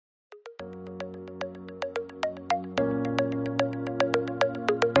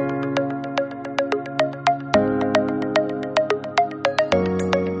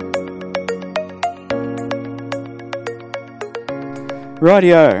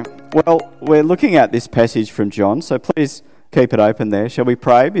Rightio. Well, we're looking at this passage from John, so please keep it open there. Shall we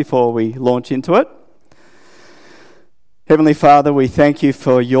pray before we launch into it? Heavenly Father, we thank you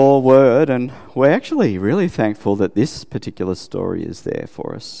for your word, and we're actually really thankful that this particular story is there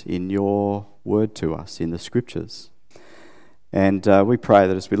for us in your word to us, in the scriptures. And we pray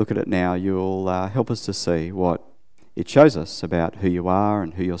that as we look at it now, you'll help us to see what it shows us about who you are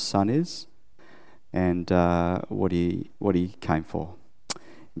and who your Son is, and what he came for.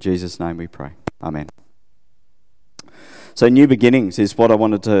 In Jesus' name we pray. Amen. So new beginnings is what I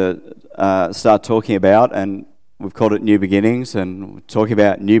wanted to start talking about, and we've called it New Beginnings, and we're talking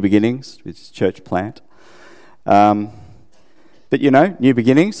about new beginnings, which is church plant. But you know, new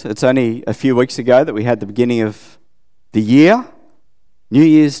beginnings, it's only a few weeks ago that we had the beginning of the year, New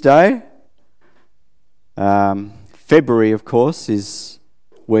Year's Day. February, of course, is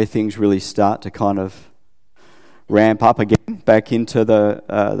where things really start to kind of ramp up again, back into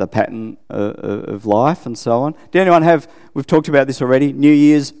the pattern of life and so on. Did anyone have, we've talked about this already, New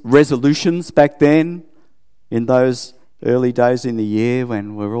Year's resolutions back then, in those early days in the year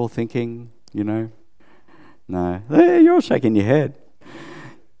when we're all thinking, you know, no, you're all shaking your head.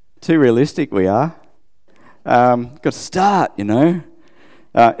 Too realistic we are. Got to start, you know.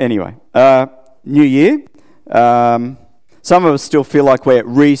 Anyway, New Year. Some of us still feel like we're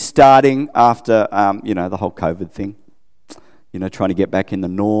restarting after, the whole COVID thing. You know, trying to get back in the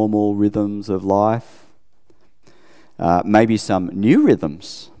normal rhythms of life. Maybe some new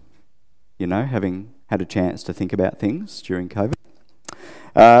rhythms, you know, having had a chance to think about things during COVID.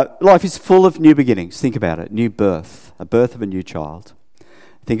 Life is full of new beginnings. Think about it. New birth, a birth of a new child.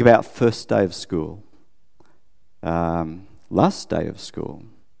 Think about first day of school. Last day of school.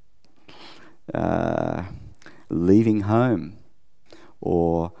 Leaving home,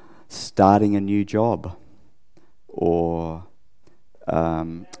 or starting a new job, or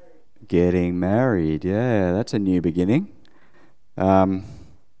getting married. Yeah, that's a new beginning.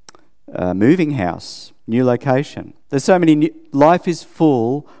 Moving house, new location. There's so many. Life is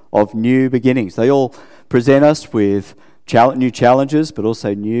full of new beginnings. They all present us with new challenges, but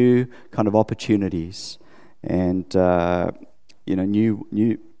also new kind of opportunities, and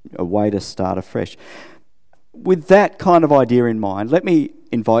new a way to start afresh. With that kind of idea in mind, let me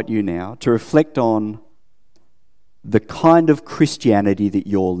invite you now to reflect on the kind of Christianity that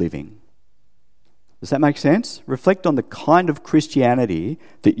you're living. Does that make sense? Reflect on the kind of Christianity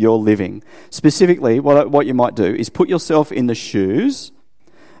that you're living. Specifically, what you might do is put yourself in the shoes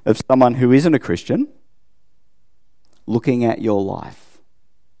of someone who isn't a Christian, looking at your life.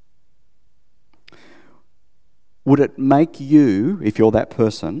 Would it make you, if you're that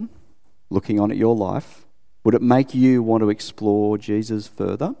person looking on at your life, would it make you want to explore Jesus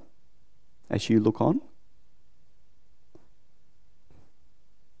further as you look on?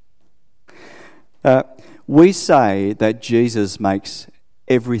 We say that Jesus makes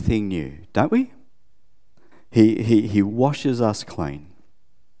everything new, don't we? He washes us clean.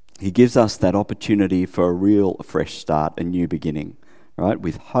 He gives us that opportunity for a real fresh start, a new beginning, right?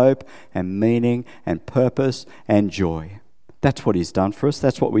 With hope and meaning and purpose and joy. That's what he's done for us.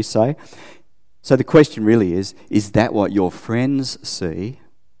 That's what we say. So the question really is that what your friends see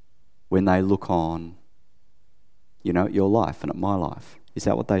when they look on, you know, at your life and at my life? Is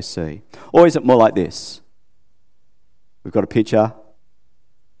that what they see? Or is it more like this? We've got a picture.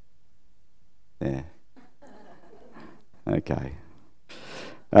 There. Okay.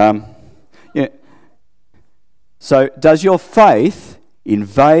 So does your faith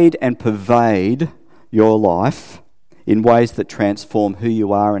invade and pervade your life in ways that transform who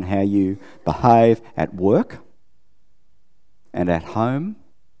you are and how you behave at work and at home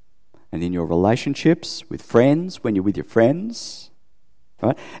and in your relationships with friends, when you're with your friends,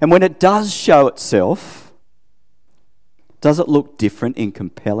 right? And when it does show itself, does it look different in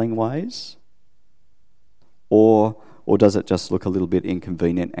compelling ways? Or does it just look a little bit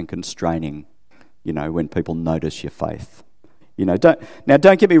inconvenient and constraining, you know, when people notice your faith? You know, don't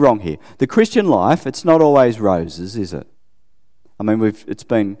get me wrong here. The Christian life, it's not always roses, is it? I mean, it's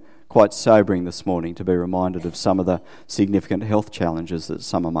been quite sobering this morning to be reminded of some of the significant health challenges that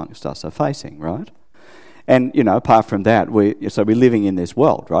some amongst us are facing, right? And, you know, apart from that, we're living in this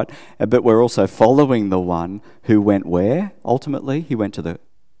world, right? But we're also following the one who went where? Ultimately, he went to the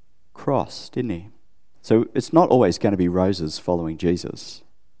cross, didn't he? So it's not always going to be roses following Jesus.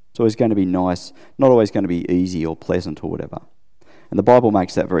 It's always going to be nice, not always going to be easy or pleasant or whatever. And the Bible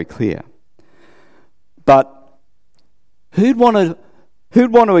makes that very clear. But who'd want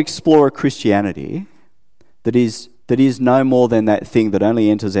to explore a Christianity that is no more than that thing that only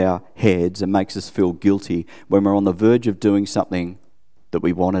enters our heads and makes us feel guilty when we're on the verge of doing something that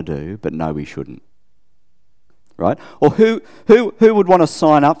we want to do but know we shouldn't? Right? Or who would want to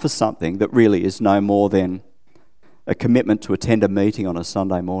sign up for something that really is no more than a commitment to attend a meeting on a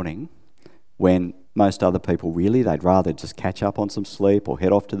Sunday morning when most other people they'd rather just catch up on some sleep or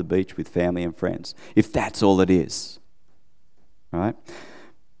head off to the beach with family and friends, if that's all it is. Right?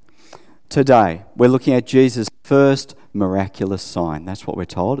 Today, we're looking at Jesus' first miraculous sign. That's what we're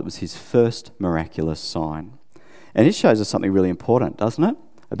told. It was his first miraculous sign. And it shows us something really important, doesn't it?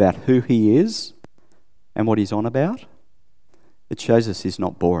 About who he is and what he's on about. It shows us he's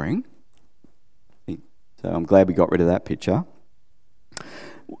not boring. So I'm glad we got rid of that picture.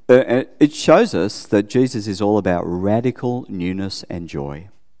 It shows us that Jesus is all about radical newness and joy.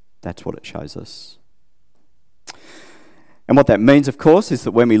 That's what it shows us. And what that means, of course, is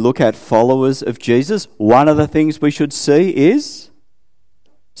that when we look at followers of Jesus, one of the things we should see is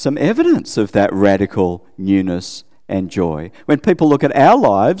some evidence of that radical newness and joy. When people look at our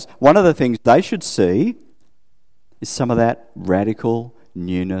lives, one of the things they should see is some of that radical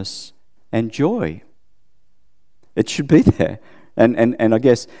newness and joy. It should be there. And I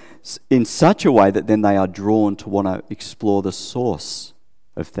guess in such a way that then they are drawn to want to explore the source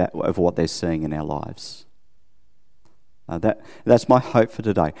of what they're seeing in our lives. That's my hope for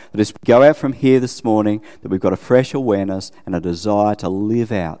today. That as we go out from here this morning, that we've got a fresh awareness and a desire to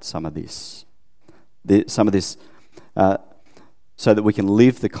live out some of this, so that we can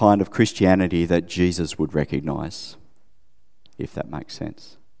live the kind of Christianity that Jesus would recognise, if that makes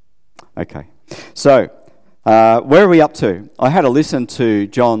sense. Okay, so where are we up to? I had a listen to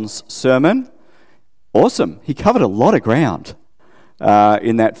John's sermon. Awesome. He covered a lot of ground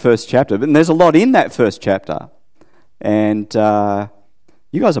in that first chapter, and there's a lot in that first chapter. And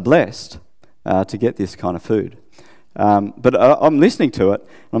you guys are blessed to get this kind of food. But I'm listening to it,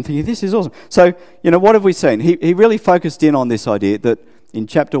 and I'm thinking, this is awesome. So, what have we seen? He really focused in on this idea that in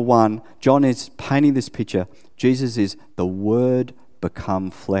chapter 1, John is painting this picture. Jesus is the Word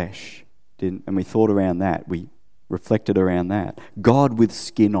become flesh. And we thought around that. We reflected around that. God with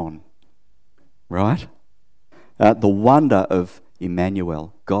skin on. Right? The wonder of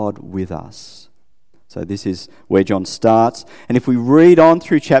Emmanuel, God with us. So this is where John starts. And if we read on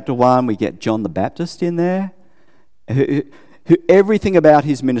through chapter 1, we get John the Baptist in there, who everything about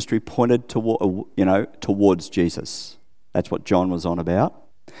his ministry pointed towards Jesus. That's what John was on about.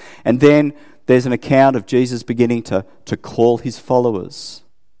 And then there's an account of Jesus beginning to call his followers.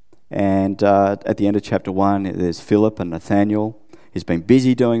 And at the end of chapter 1, there's Philip and Nathaniel. He's been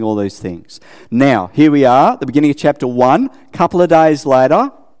busy doing all these things. Now, here we are, the beginning of chapter 1, a couple of days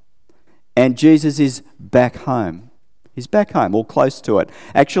later, and Jesus is back home. He's back home, or close to it.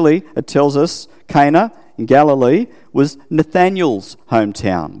 Actually, it tells us Cana in Galilee was Nathaniel's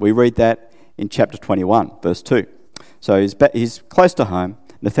hometown. We read that in chapter 21, verse 2. So he's close to home,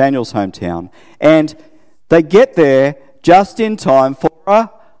 Nathaniel's hometown. And they get there just in time for a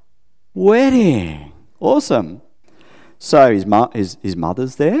wedding. Awesome. So his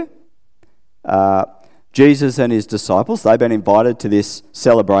mother's there. Jesus and his disciples, they've been invited to this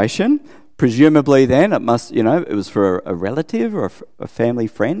celebration. Presumably then, it was for a relative or a family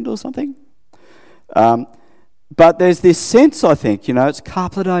friend or something. But there's this sense, I think, it's a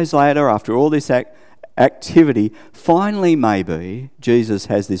couple of days later after all this activity, finally maybe Jesus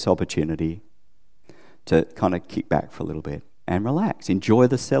has this opportunity to kind of kick back for a little bit and relax, enjoy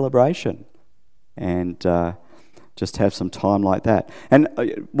the celebration, and just have some time like that. And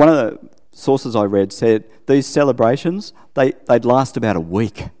one of the sources I read said these celebrations, they'd last about a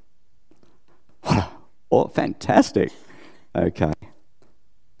week. Oh, fantastic. Okay.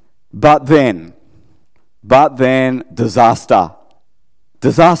 But then, disaster.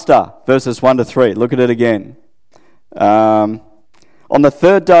 Disaster, verses 1 to 3. Look at it again. On the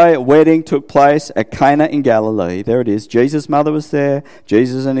third day, a wedding took place at Cana in Galilee. There it is. Jesus' mother was there.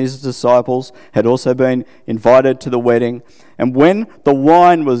 Jesus and his disciples had also been invited to the wedding. And when the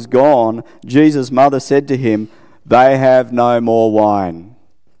wine was gone, Jesus' mother said to him, "They have no more wine."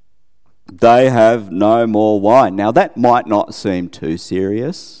 They have no more wine. Now, that might not seem too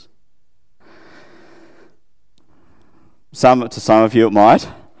serious. To some of you it might.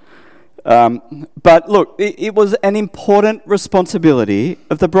 But look, it was an important responsibility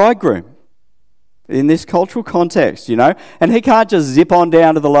of the bridegroom in this cultural context, and he can't just zip on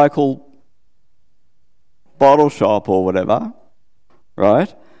down to the local bottle shop or whatever,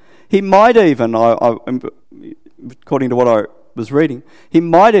 right? He might even, according to what I was reading, he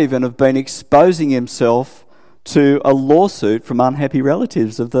might even have been exposing himself to a lawsuit from unhappy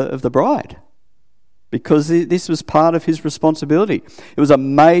relatives of the bride, because this was part of his responsibility. It was a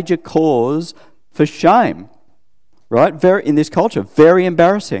major cause for shame right? Very in this culture, very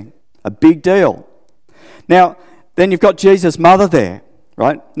embarrassing, a big deal. Now, then you've got Jesus' mother there,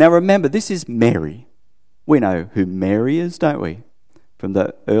 right? Now remember, this is Mary. We know who Mary is, don't we? From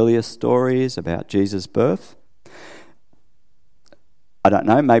the earliest stories about Jesus' birth. I don't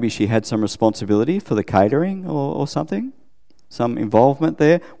know, maybe she had some responsibility for the catering or something, some involvement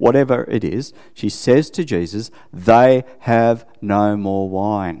there. Whatever it is, she says to Jesus, they have no more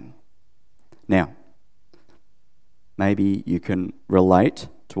wine. Now, maybe you can relate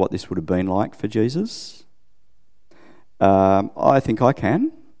to what this would have been like for Jesus. I think I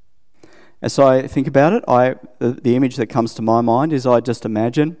can. As I think about it, the image that comes to my mind is I just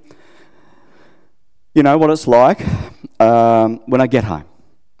imagine, what it's like when I get home.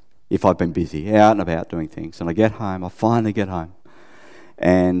 If I've been busy, out and about doing things, and I get home, I finally get home,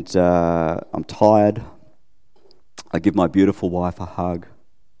 and I'm tired. I give my beautiful wife a hug.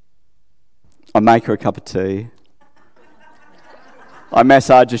 I make her a cup of tea. I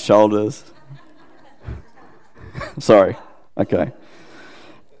massage her shoulders. Sorry. Okay.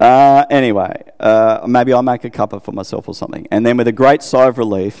 Anyway, maybe I'll make a cuppa for myself or something. And then with a great sigh of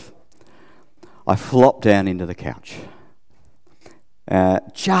relief, I flop down into the couch.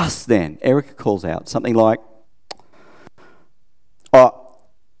 Just then, Erica calls out something like, "Oh,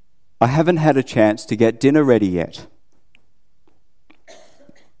 I haven't had a chance to get dinner ready yet."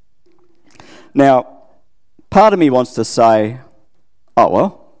 Now, part of me wants to say, "Oh,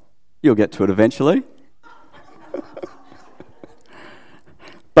 well, you'll get to it eventually."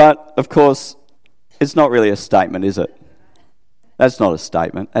 But, of course, it's not really a statement, is it? That's not a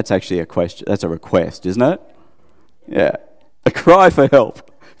statement. That's actually a question. That's a request, isn't it? Yeah. A cry for help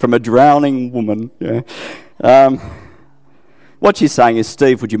from a drowning woman. Yeah. What she's saying is,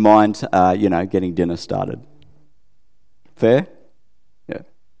 Steve, would you mind, getting dinner started? Fair? Yeah.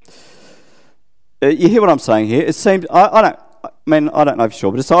 You hear what I'm saying here? It seems, I don't know for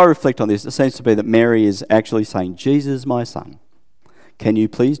sure, but as I reflect on this, it seems to be that Mary is actually saying, Jesus, my son, can you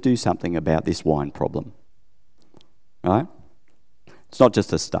please do something about this wine problem? Right? It's not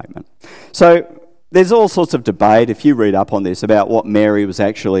just a statement. So there's all sorts of debate, if you read up on this, about what Mary was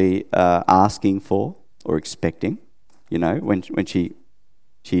actually asking for or expecting, when she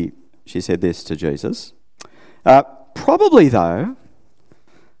said this to Jesus. Probably, though,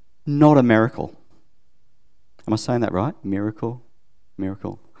 not a miracle. Am I saying that right? Miracle?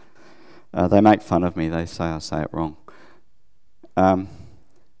 They make fun of me. They say I say it wrong.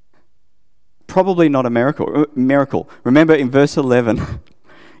 Probably not a miracle. Remember in verse 11,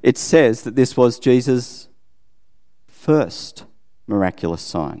 it says that this was Jesus' first miraculous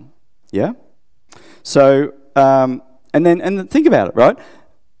sign. Yeah? So, and then think about it, right?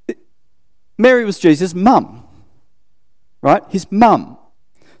 Mary was Jesus' mum, right? His mum.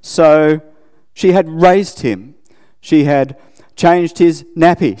 So she had raised him. She had changed his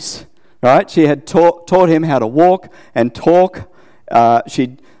nappies, right? She had taught him how to walk and talk.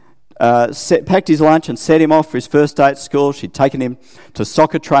 She'd packed his lunch and set him off for his first day at school. She'd taken him to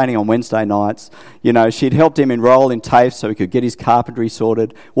soccer training on Wednesday nights. She'd helped him enroll in TAFE so he could get his carpentry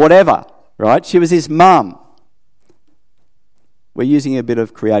sorted. Whatever, right? She was his mum. We're using a bit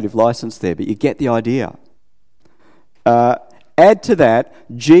of creative license there, but you get the idea. Add to that,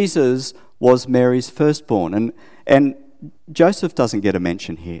 Jesus was Mary's firstborn, and Joseph doesn't get a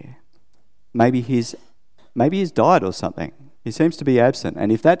mention here. Maybe he's died or something. He seems to be absent.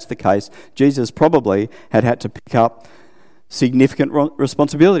 And if that's the case, Jesus probably had to pick up significant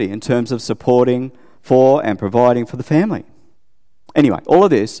responsibility in terms of supporting for and providing for the family. Anyway, all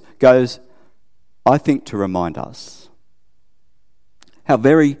of this goes, I think, to remind us how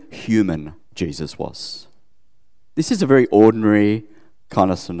very human Jesus was. This is a very ordinary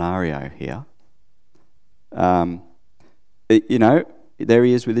kind of scenario here. There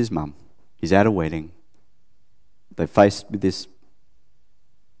he is with his mum. He's at a wedding. They're faced with this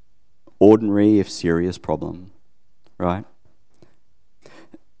ordinary, if serious, problem, right?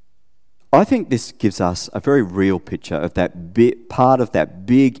 I think this gives us a very real picture of that part of that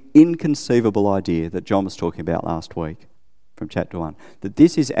big, inconceivable idea that John was talking about last week from chapter 1, that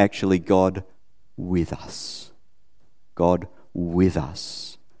this is actually God with us. God with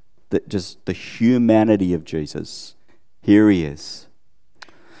us. That just the humanity of Jesus. Here he is.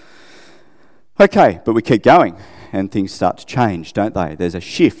 Okay, but we keep going and things start to change, don't they? There's a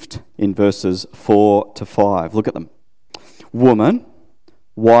shift in verses 4 to 5. Look at them. Woman,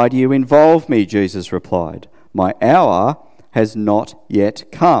 why do you involve me? Jesus replied. My hour has not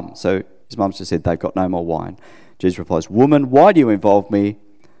yet come. So his mum just said they've got no more wine. Jesus replies, Woman, why do you involve me?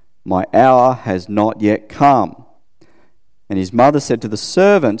 My hour has not yet come. And his mother said to the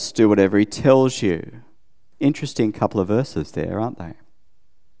servants, do whatever he tells you. interesting couple of verses there, aren't they?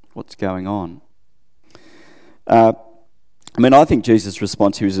 What's going on? I think Jesus'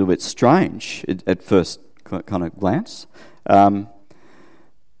 response here is a little bit strange at first kind of glance.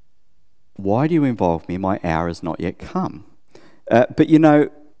 Why do you involve me? My hour has not yet come. But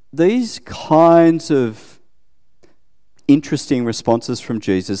these kinds of interesting responses from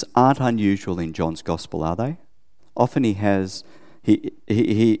Jesus aren't unusual in John's Gospel, are they? Often he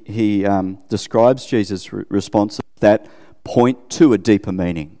describes Jesus' responses that point to a deeper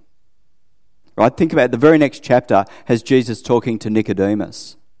meaning. Right? Think about the very next chapter has Jesus talking to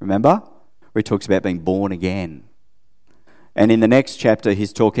Nicodemus. Remember? Where he talks about being born again. And in the next chapter,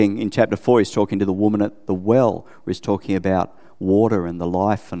 in chapter 4, he's talking to the woman at the well, where he's talking about water and the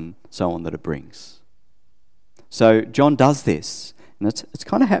life and so on that it brings. So John does this, and it's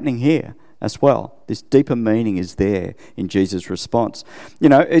kind of happening here as well. This deeper meaning is there in Jesus' response.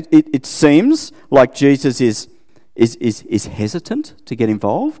 It seems like Jesus is hesitant to get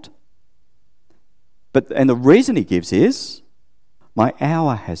involved. And the reason he gives is, my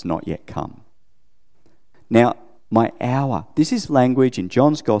hour has not yet come. Now, my hour, this is language in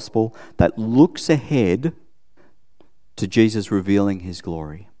John's Gospel that looks ahead to Jesus revealing his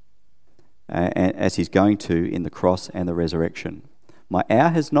glory, as he's going to in the cross and the resurrection. My hour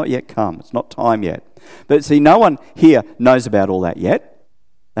has not yet come. It's not time yet. But see, no one here knows about all that yet.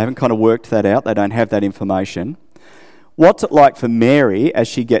 They haven't kind of worked that out. They don't have that information. What's it like for Mary as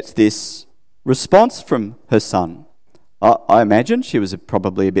she gets this response from her son? I imagine she was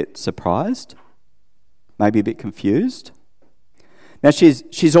probably a bit surprised, maybe a bit confused. Now,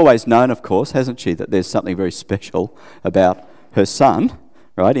 she's always known, of course, hasn't she, that there's something very special about her son,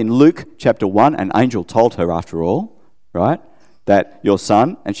 right? In Luke chapter 1, an angel told her, after all, right, that your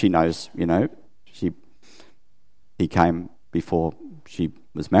son, and she knows, he came before she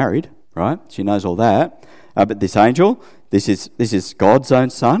was married, right? She knows all that. But this angel, this is God's own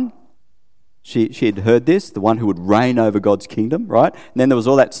son. She had heard this, the one who would reign over God's kingdom, right? And then there was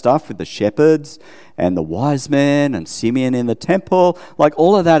all that stuff with the shepherds and the wise men and Simeon in the temple. Like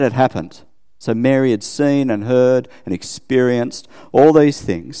all of that had happened. So Mary had seen and heard and experienced all these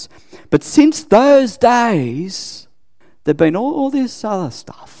things. But since those days, there'd been all this other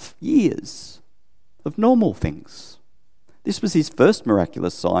stuff, years of normal things. This was his first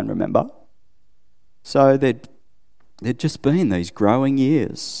miraculous sign, remember? So there'd just been these growing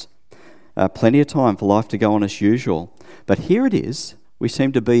years. Plenty of time for life to go on as usual. But here it is. We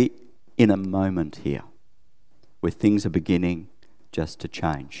seem to be in a moment here where things are beginning just to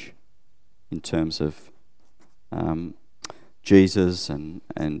change in terms of Jesus and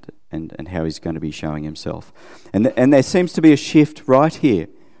how he's going to be showing himself. And there seems to be a shift right here.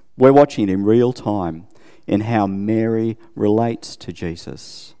 We're watching it in real time in how Mary relates to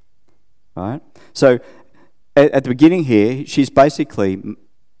Jesus. Right? So at the beginning here, she's basically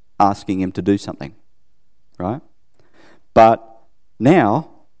asking him to do something, right? But now,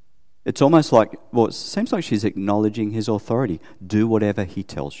 it's almost like, it seems like she's acknowledging his authority. Do whatever he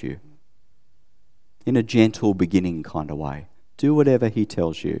tells you. In a gentle beginning kind of way. Do whatever he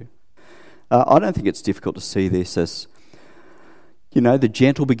tells you. I don't think it's difficult to see this as, the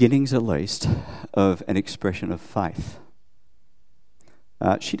gentle beginnings at least of an expression of faith.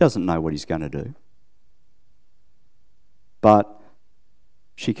 She doesn't know what he's going to do. But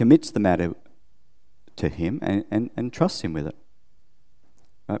she commits the matter to him and trusts him with it.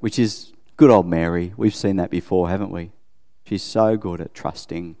 Right? Which is good old Mary. We've seen that before, haven't we? She's so good at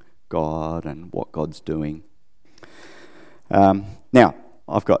trusting God and what God's doing. Now,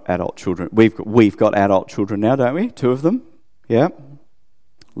 I've got adult children. We've got adult children now, don't we? 2 of them. Yeah.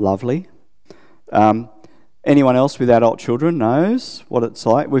 Lovely. Anyone else with adult children knows what it's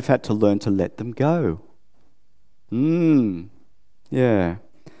like? We've had to learn to let them go. Yeah.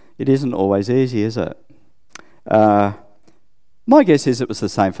 It isn't always easy, is it? My guess is it was the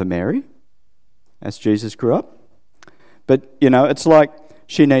same for Mary as Jesus grew up. But, it's like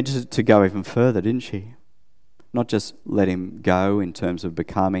she needed to go even further, didn't she? Not just let him go in terms of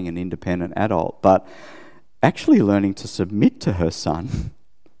becoming an independent adult, but actually learning to submit to her son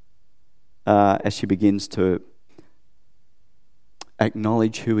as she begins to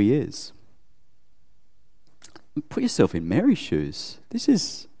acknowledge who he is. Put yourself in Mary's shoes. This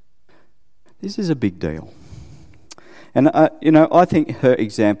is a big deal. And, I think her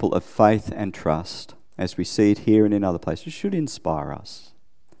example of faith and trust, as we see it here and in other places, should inspire us.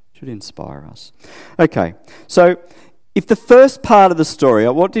 Okay, so if the first part of the story,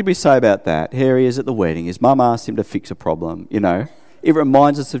 what did we say about that? Here he is at the wedding. His mum asked him to fix a problem, It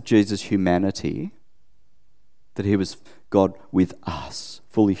reminds us of Jesus' humanity, that he was God with us,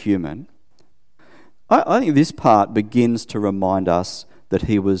 fully human. I think this part begins to remind us that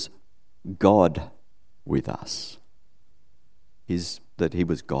he was God with us. That he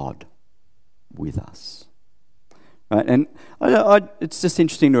was God with us. Right? And it's just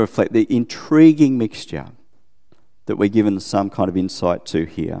interesting to reflect the intriguing mixture that we're given some kind of insight to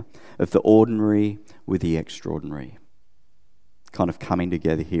here of the ordinary with the extraordinary kind of coming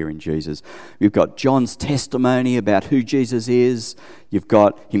together here in Jesus. You've got John's testimony about who Jesus is. You've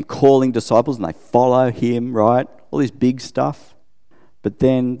got him calling disciples and they follow him, right? All this big stuff. But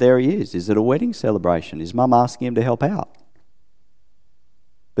then there he is. Is it a wedding celebration? His mum asking him to help out.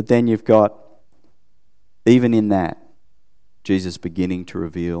 But then you've got, even in that, Jesus beginning to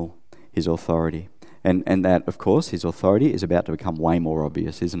reveal his authority. And that, of course, his authority is about to become way more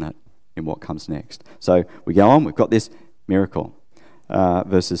obvious, isn't it, in what comes next. So we go on, we've got this miracle,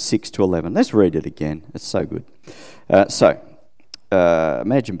 verses 6 to 11. Let's read it again. It's so good.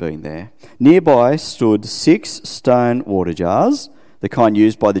 Imagine being there. Nearby stood 6 stone water jars, the kind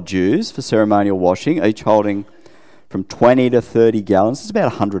used by the Jews for ceremonial washing, each holding from 20 to 30 gallons. It's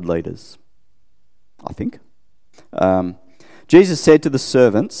about 100 litres, I think. Jesus said to the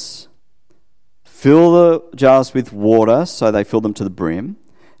servants, "Fill the jars with water," so they filled them to the brim.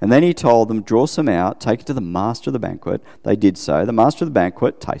 And then he told them, "Draw some out, take it to the master of the banquet." They did so. The master of the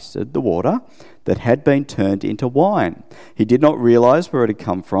banquet tasted the water that had been turned into wine. He did not realize where it had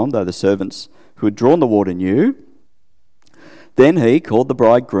come from, though the servants who had drawn the water knew. Then he called the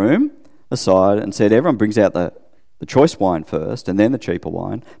bridegroom aside and said, "Everyone brings out the choice wine first, and then the cheaper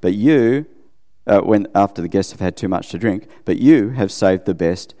wine. But you, after the guests have had too much to drink, but you have saved the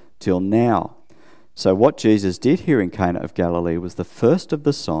best till now." So what Jesus did here in Cana of Galilee was the first of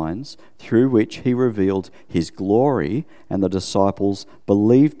the signs through which he revealed his glory, and the disciples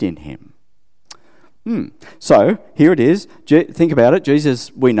believed in him. So here it is. Think about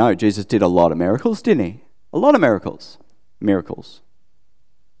it. We know Jesus did a lot of miracles, didn't he? A lot of miracles.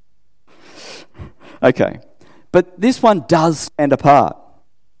 Okay. But this one does stand apart.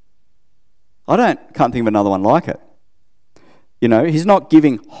 Can't think of another one like it. You know, he's not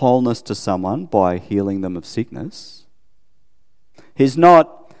giving wholeness to someone by healing them of sickness. He's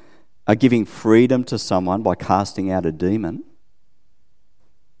not giving freedom to someone by casting out a demon.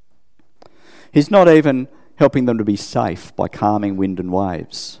 He's not even helping them to be safe by calming wind and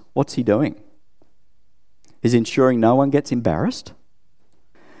waves. What's he doing? He's ensuring no one gets embarrassed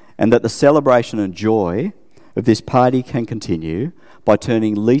and that the celebration and joy of this party can continue by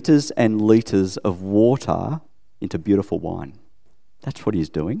turning litres and litres of water into beautiful wine. That's what he's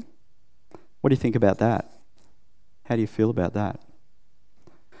doing. What do you think about that? How do you feel about that?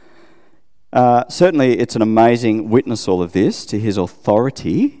 Certainly it's an amazing witness, all of this, to his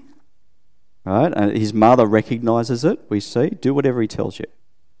authority. Right? And his mother recognises it, we see. Do whatever he tells you.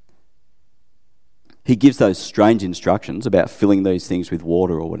 He gives those strange instructions about filling these things with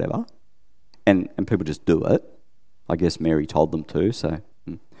water or whatever. And people just do it. I guess Mary told them to, so.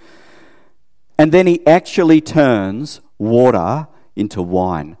 And then he actually turns water into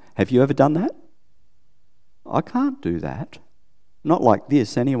wine. Have you ever done that? I can't do that. Not like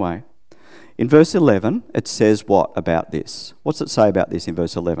this anyway. In verse 11, it says what about this? What's it say about this in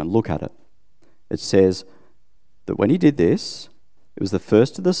verse 11? Look at it. It says that when he did this, it was the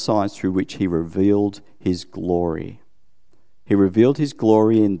first of the signs through which he revealed his glory. He revealed his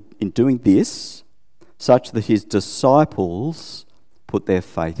glory in doing this, such that his disciples put their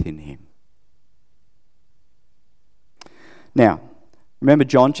faith in him. Now, remember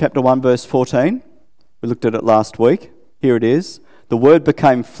John chapter 1 verse 14? We looked at it last week. Here it is. The Word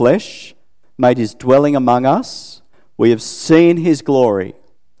became flesh, made his dwelling among us. We have seen his glory,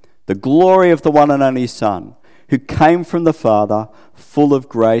 the glory of the one and only Son, who came from the Father, full of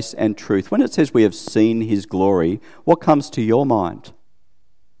grace and truth. When it says we have seen his glory, what comes to your mind?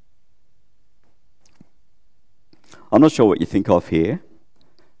 I'm not sure what you think of here,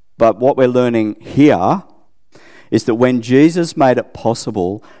 but what we're learning here is that when Jesus made it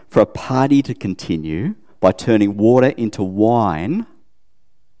possible for a party to continue by turning water into wine,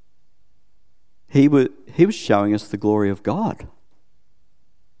 he was showing us the glory of God.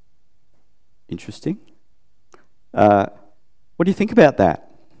 Interesting. What do you think about that?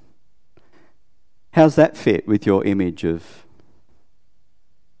 How's that fit with your image of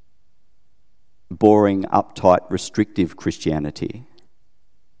boring, uptight, restrictive Christianity?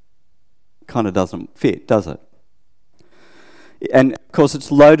 Kind of doesn't fit, does it? And of course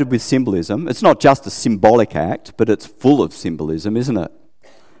it's loaded with symbolism. It's not just a symbolic act, but it's full of symbolism, isn't it?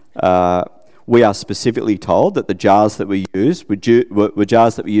 We are specifically told that the jars that we use were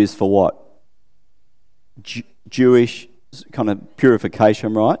jars that we used for what? Jewish kind of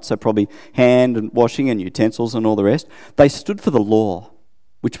purification rites, so probably hand and washing and utensils and all the rest. They stood for the law,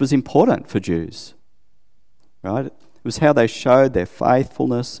 which was important for Jews, right? It was how they showed their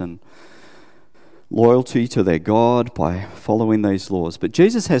faithfulness and loyalty to their God by following these laws. But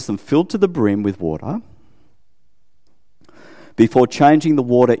Jesus has them filled to the brim with water before changing the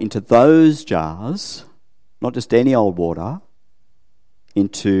water into those jars, not just any old water,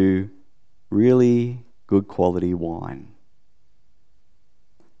 into really good quality wine.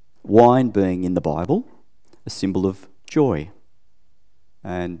 Wine being in the Bible a symbol of joy.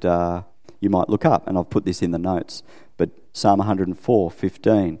 And you might look up, and I've put this in the notes, but Psalm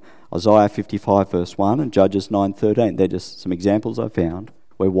 104:15, Isaiah 55 verse 1 and Judges 9:13, they're just some examples I found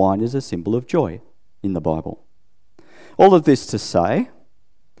where wine is a symbol of joy in the Bible. All of this to say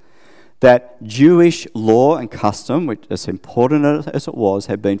that Jewish law and custom, which as important as it was,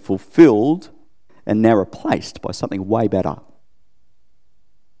 have been fulfilled and now replaced by something way better.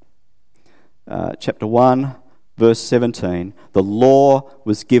 Chapter 1, verse 17, the law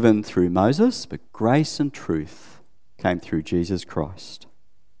was given through Moses, but grace and truth came through Jesus Christ.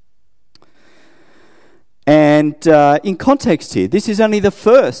 And in context here, this is only the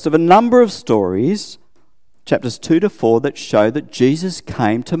first of a number of stories, chapters 2 to 4, that show that Jesus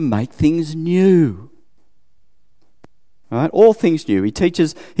came to make things new. Right? All things new. He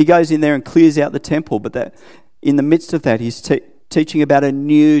teaches, he goes in there and clears out the temple, but that in the midst of that, he's teaching about a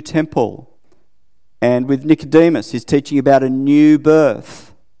new temple. And with Nicodemus, he's teaching about a new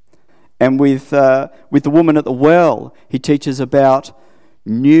birth. And with the woman at the well, he teaches about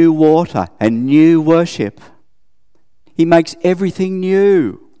new water and new worship. He makes everything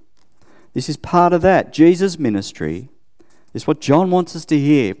new. This is part of that. Jesus' ministry is what John wants us to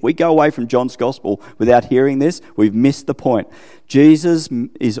hear. If we go away from John's gospel without hearing this, we've missed the point. Jesus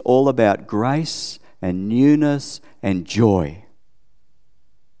is all about grace and newness and joy.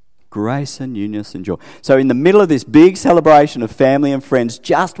 Grace and newness and joy. So in the middle of this big celebration of family and friends,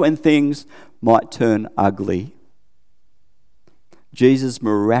 just when things might turn ugly, Jesus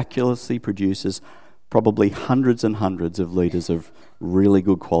miraculously produces probably hundreds and hundreds of litres of really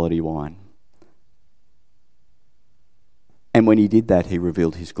good quality wine. And when he did that, he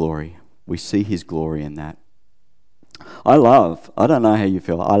revealed his glory. We see his glory in that. I don't know how you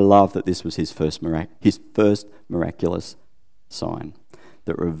feel, I love that this was his first miraculous sign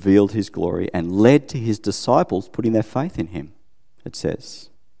that revealed his glory and led to his disciples putting their faith in him, it says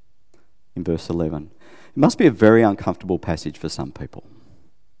in verse 11. It must be a very uncomfortable passage for some people.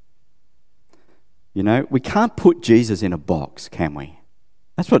 You know, we can't put Jesus in a box, can we?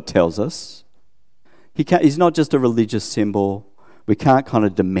 That's what it tells us. He's not just a religious symbol. We can't kind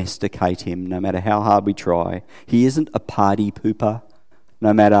of domesticate him no matter how hard we try. He isn't a party pooper,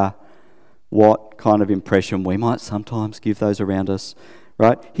 no matter what kind of impression we might sometimes give those around us.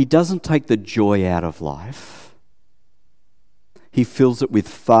 Right? He doesn't take the joy out of life. He fills it with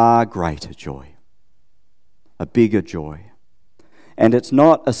far greater joy, a bigger joy. And it's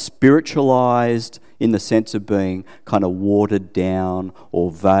not a spiritualized in the sense of being kind of watered down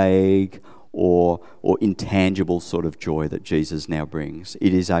or vague or intangible sort of joy that Jesus now brings.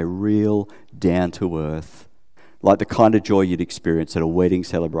 It is a real down-to-earth, like the kind of joy you'd experience at a wedding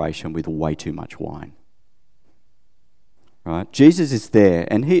celebration with way too much wine. Right? Jesus is there,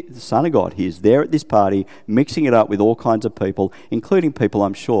 and the Son of God, he is there at this party, mixing it up with all kinds of people, including people,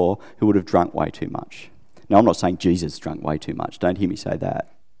 I'm sure, who would have drunk way too much. Now, I'm not saying Jesus drank way too much. Don't hear me say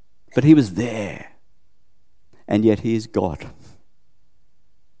that. But he was there. And yet he is God.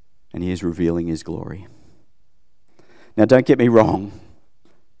 And he is revealing his glory. Now, don't get me wrong.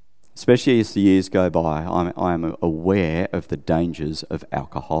 Especially as the years go by, I am aware of the dangers of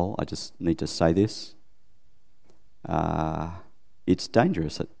alcohol. I just need to say this. It's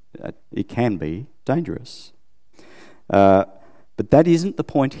dangerous. It can be dangerous. But that isn't the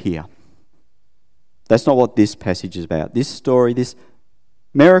point here. That's not what this passage is about. This story, this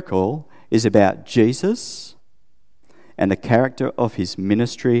miracle, is about Jesus and the character of his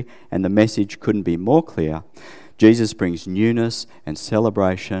ministry, and the message couldn't be more clear. Jesus brings newness and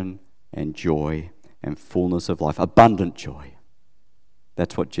celebration and joy and fullness of life, abundant joy.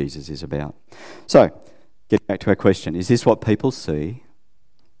 That's what Jesus is about. So, get back to our question. Is this what people see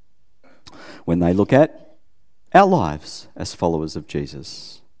when they look at our lives as followers of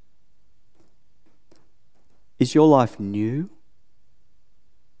Jesus? Is your life new?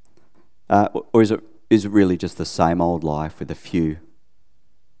 Or is it really just the same old life with a few,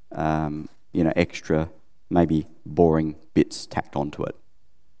 extra, maybe boring bits tacked onto it?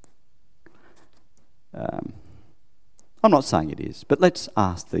 I'm not saying it is, but let's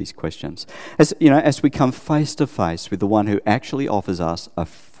ask these questions. As we come face to face with the one who actually offers us a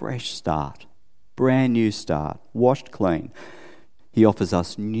fresh start, brand new start, washed clean. He offers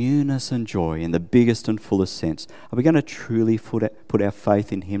us newness and joy in the biggest and fullest sense. Are we going to truly put our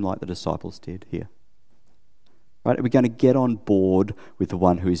faith in him like the disciples did here? Right? Are we going to get on board with the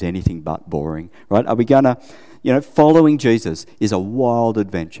one who is anything but boring? Right? Are we going to, following Jesus is a wild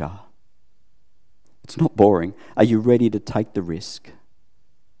adventure. It's not boring. Are you ready to take the risk?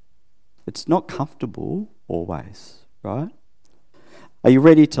 It's not comfortable always, right? Are you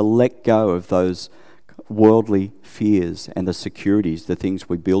ready to let go of those worldly fears and the securities, the things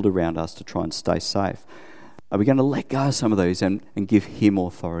we build around us to try and stay safe? Are we going to let go of some of those and give him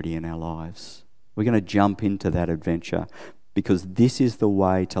authority in our lives? We're going to jump into that adventure because this is the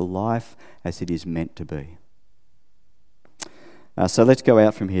way to life as it is meant to be. So let's go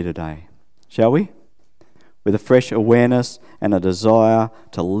out from here today, shall we? With a fresh awareness and a desire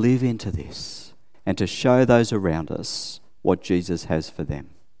to live into this and to show those around us what Jesus has for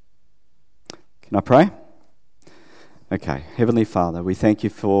them. Can I pray? Okay, Heavenly Father, we thank you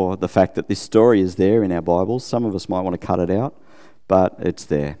for the fact that this story is there in our Bibles. Some of us might want to cut it out, but it's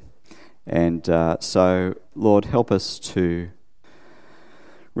there. And so, Lord, help us to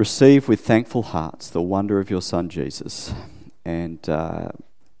receive with thankful hearts the wonder of your Son, Jesus. And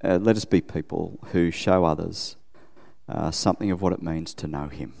let us be people who show others something of what it means to know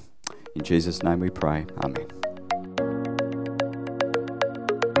him. In Jesus' name we pray. Amen.